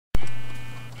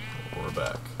we're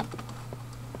back.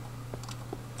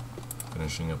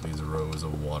 Finishing up these rows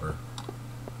of water.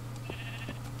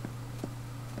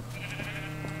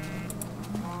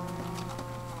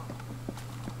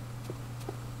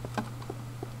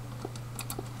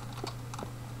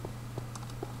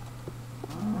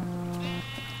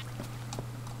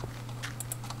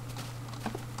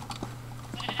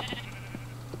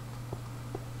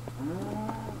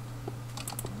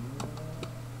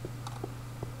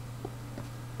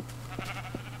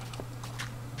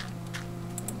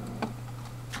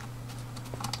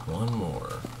 One more.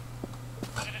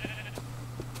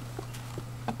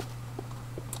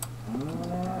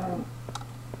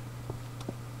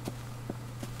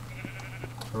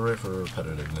 Hooray for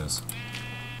repetitiveness.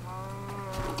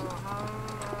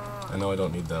 I know I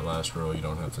don't need that last row, you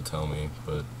don't have to tell me,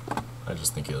 but I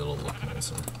just think it'll look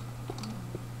nicer.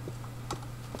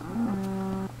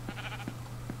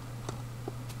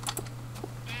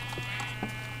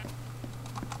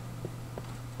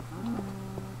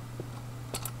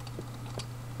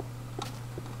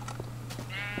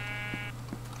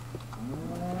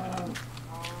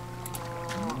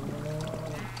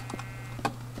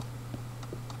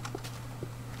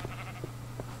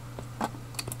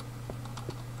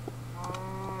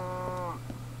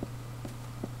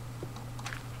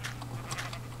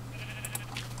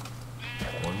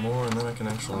 More, and then I can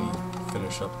actually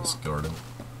finish up this garden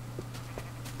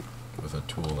with a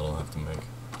tool that I'll have to make.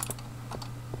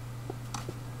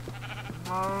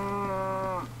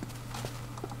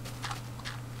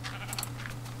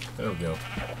 There we go.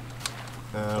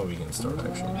 Now we can start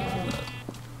actually doing that.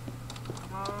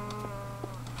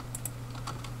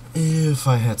 If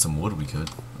I had some wood, we could.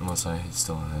 Unless I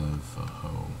still have a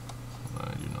hoe.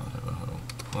 I do not have a hoe.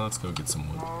 Well, let's go get some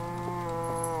wood.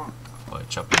 By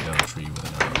chopping down a tree with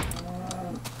an arrow.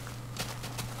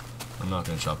 I'm not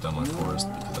going to chop down my forest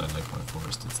because I like my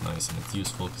forest. It's nice and it's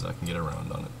useful because I can get around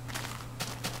on it.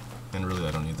 And really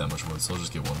I don't need that much wood, so I'll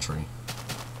just get one tree.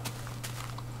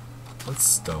 What's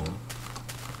stone?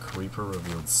 A creeper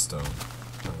revealed stone.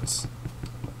 Nice.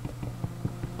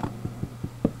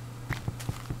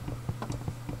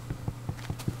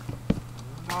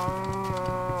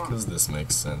 Because this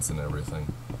makes sense and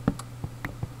everything.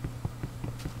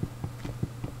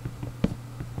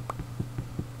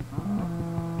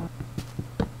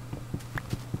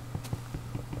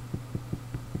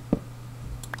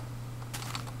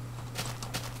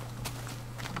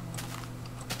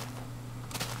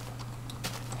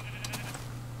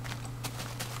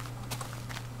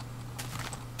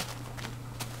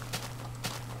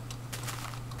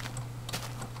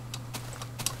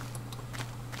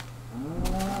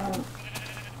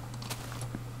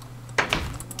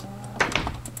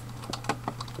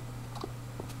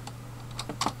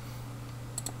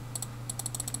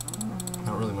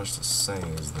 Not really much to say,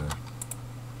 is there?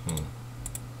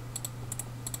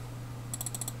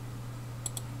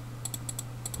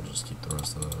 I'll just keep the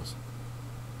rest of those.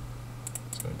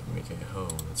 It's going to make a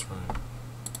hoe, that's right.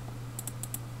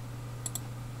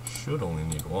 Should only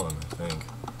need one, I think.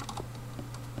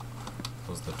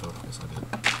 Close the door, yes I did.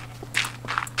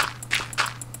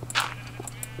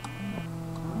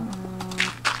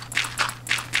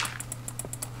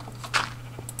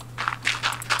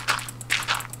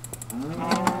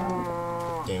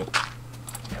 Damn it.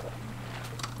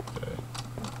 Okay.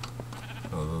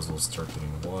 Oh, those will start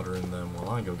getting water in them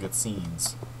while I go get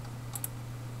seeds.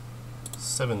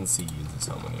 7 seeds is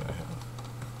how many I have.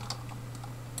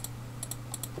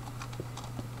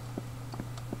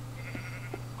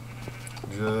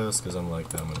 Just because I'm like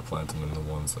that, I'm going to plant them in the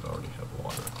ones that already have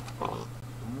water.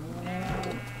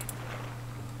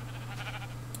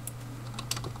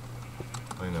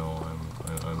 I know,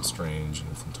 I'm strange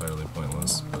and it's entirely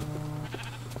pointless, but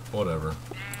whatever.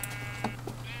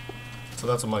 So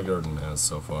that's what my garden has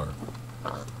so far.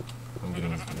 I'm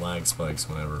getting lag spikes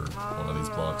whenever one of these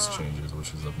blocks changes,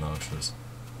 which is obnoxious.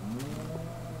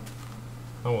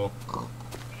 Oh well.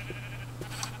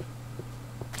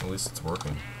 At least it's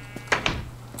working.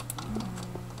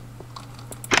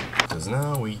 Because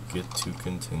now we get to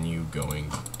continue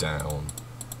going down.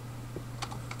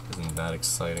 Isn't that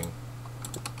exciting?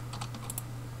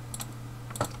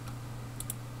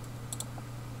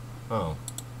 Oh.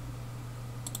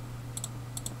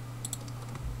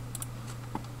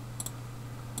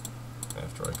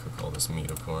 After I cook all this meat,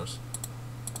 of course.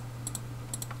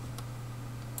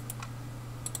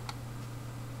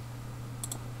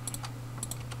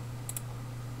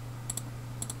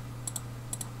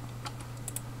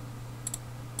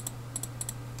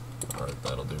 Alright,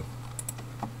 that'll do.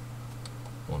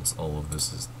 Once all of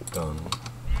this is done.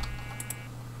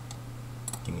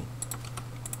 Gimme.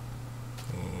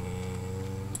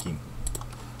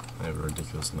 have a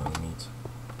ridiculous amount of meat.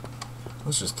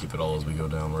 Let's just keep it all as we go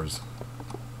downwards.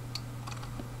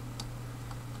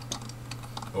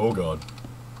 Oh god.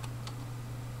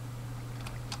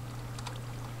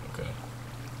 Okay.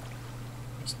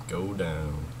 Just go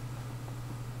down.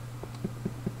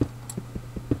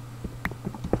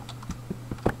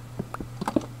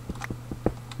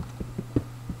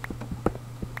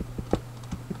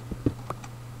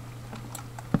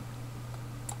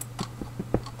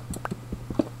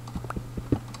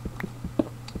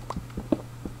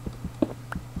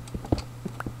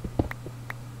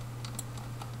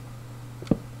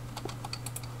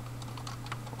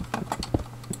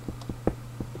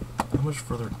 How much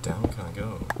further down can I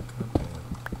go? God damn.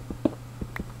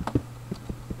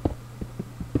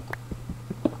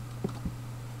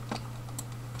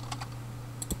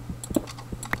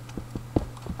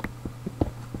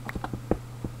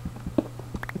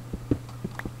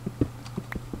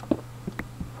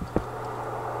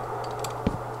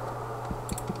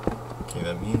 Okay,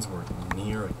 that means we're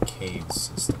near a cave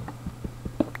system.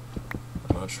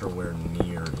 I'm not sure where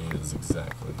near is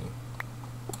exactly.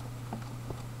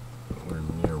 We're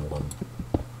near one.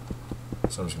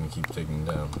 So I'm just going to keep digging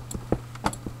down.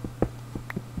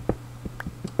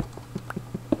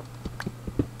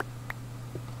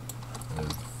 And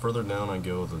the further down I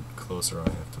go, the closer I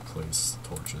have to place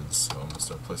torches. So I'm going to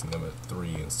start placing them at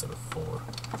 3 instead of 4.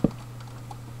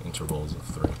 Intervals of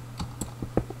 3.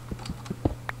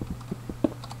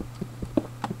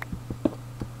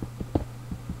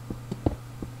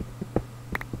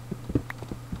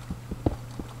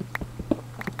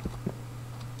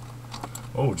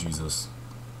 Oh, Jesus.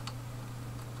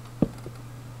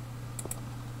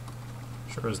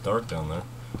 Sure is dark down there.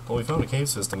 Well, we found a cave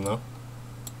system, though.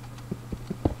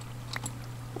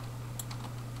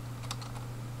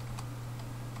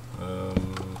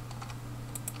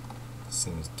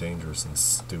 Seems dangerous and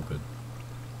stupid.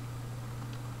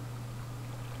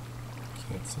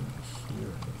 Can't seem to hear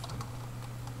anything.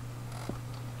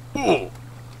 Oh!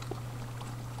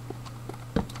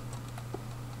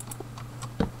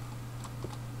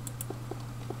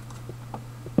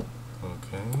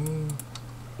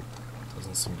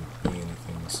 Doesn't seem to be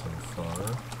anything so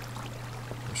far.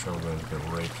 I'm sure we're going to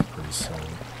get raped pretty soon.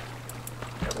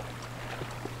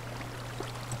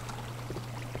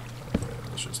 Okay,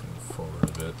 let's just move forward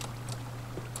a bit.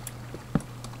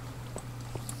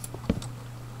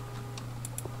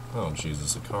 Oh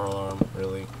Jesus, a car alarm?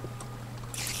 Really?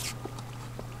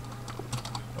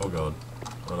 Oh god.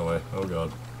 Run away. Oh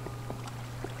god.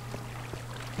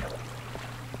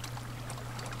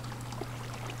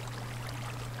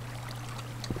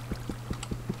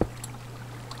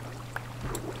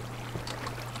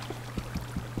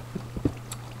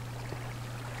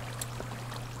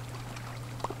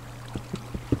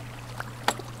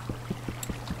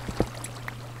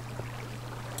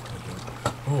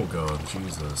 Oh god,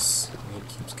 Jesus. It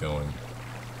keeps going.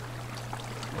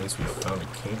 At least we found a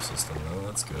cave system though,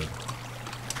 that's good.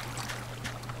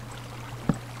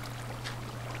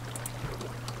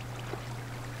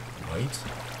 Light?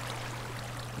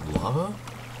 Lava?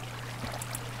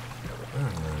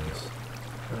 Very nice.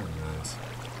 Very nice.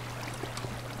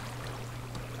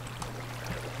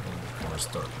 And of course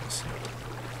darkness.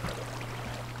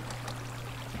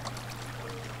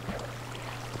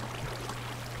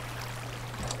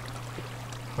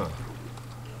 Huh.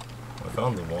 I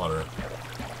found the water.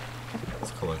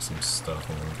 Let's collect some stuff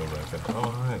and then go back up. Oh,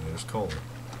 hi, there's coal.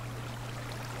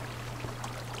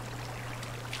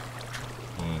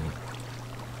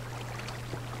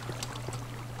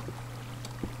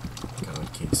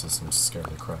 God, cave system scared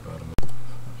the crap out of me.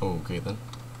 Oh, okay then.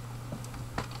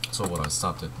 So what, I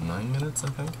stopped at 9 minutes, I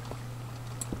think?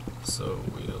 So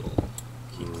we'll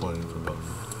keep playing for about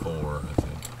 4, I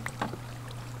think.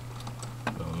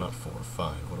 No, not 4,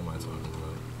 5. What am I talking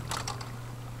about?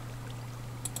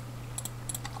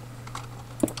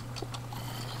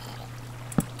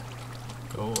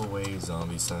 Go away,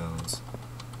 zombie sounds.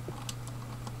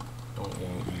 Don't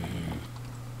want you.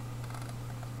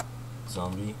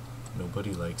 Zombie,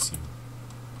 nobody likes you.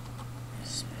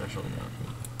 Especially not me.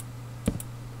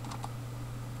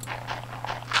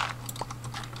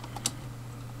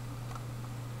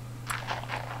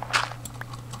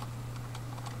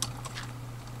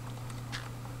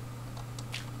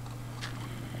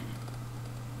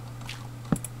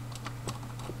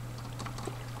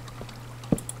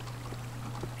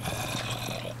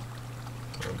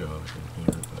 Oh god, I can hear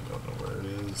it, but I don't know where it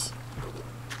is.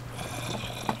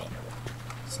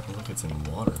 Sounds like it's in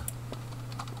water.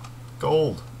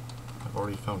 Gold! I've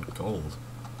already found gold.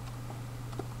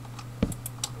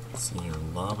 Let's see here,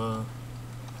 lava,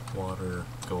 water,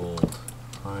 gold,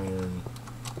 iron.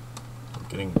 We're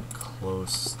getting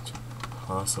close to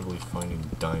possibly finding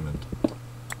diamond.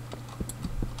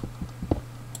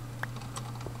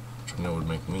 Which I know would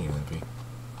make me happy.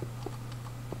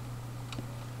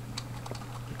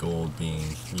 Gold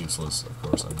being useless, of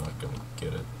course I'm not gonna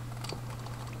get it.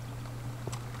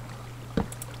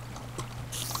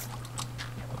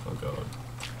 Oh god.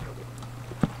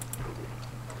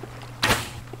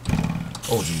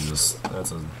 Oh Jesus,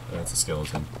 that's a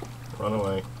skeleton. Run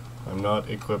away. I'm not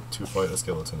equipped to fight a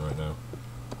skeleton right now.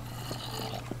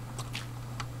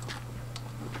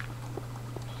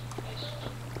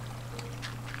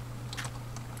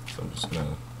 So I'm just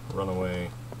gonna run away,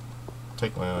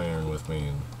 take my iron with me,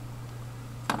 and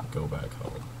go back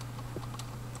home.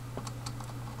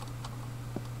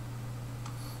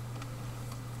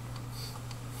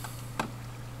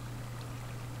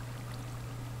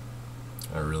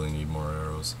 I really need more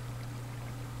arrows.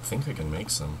 I think I can make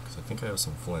some, because I think I have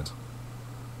some flint.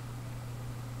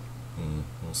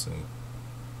 We'll see.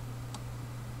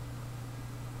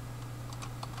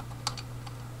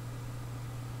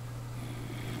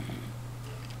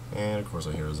 And of course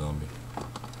I hear a zombie.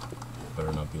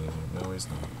 Better not be in here. No, he's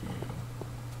not. There we go.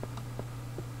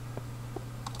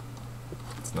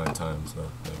 It's nighttime, so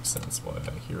that makes sense why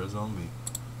I hear a zombie.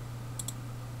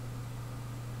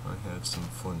 I have some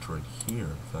flint right here,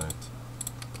 in fact.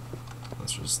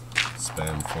 Let's just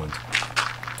spam flint.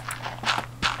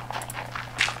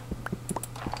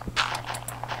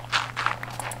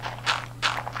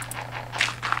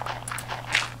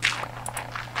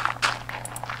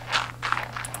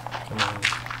 Come on.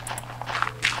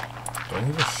 Do I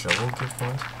need a shovel to get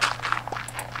flint?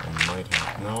 I might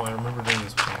have. No, I remember doing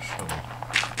this with a shovel.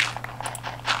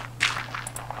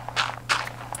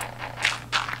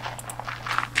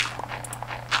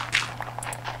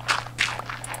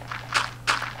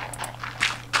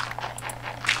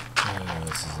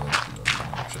 This is an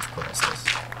obnoxious process.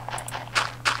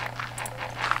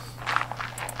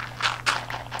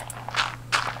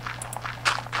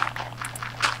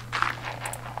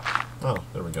 Oh,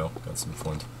 there we go. Got some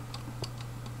flint.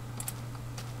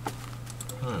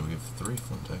 Oh, we have 3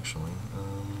 flint actually.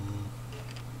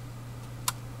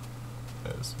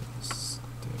 There's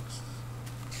sticks.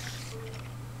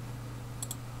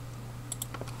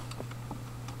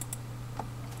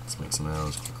 Let's make some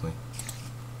arrows quickly.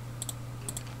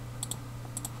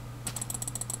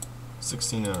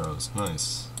 16 arrows,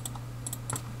 nice.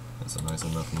 That's a nice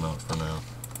enough amount for now.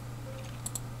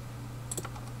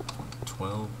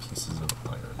 12 pieces of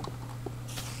iron.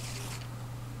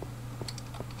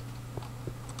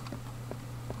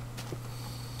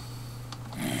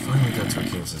 Finally got to a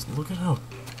cave system. Look at how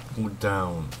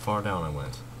far down I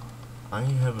went. I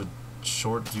have a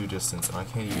short view distance and I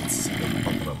can't even see the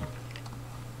bottom.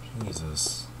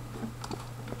 Jesus.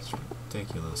 It's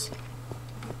ridiculous.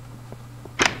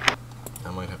 I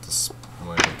might have to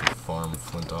farm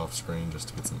flint off screen just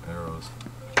to get some arrows.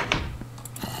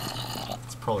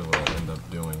 That's probably what I'll end up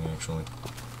doing, actually.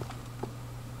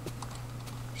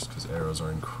 Just because arrows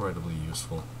are incredibly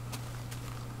useful.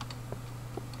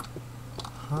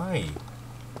 Hi!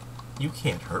 You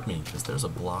can't hurt me, because there's a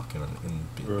block in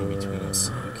between us,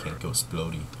 so you can't go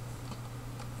splody.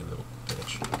 You little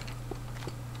bitch.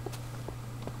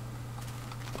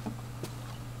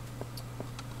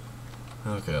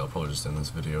 Okay, I'll probably just end this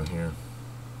video here.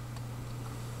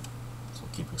 So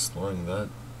keep exploring that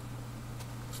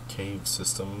cave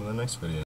system in the next video.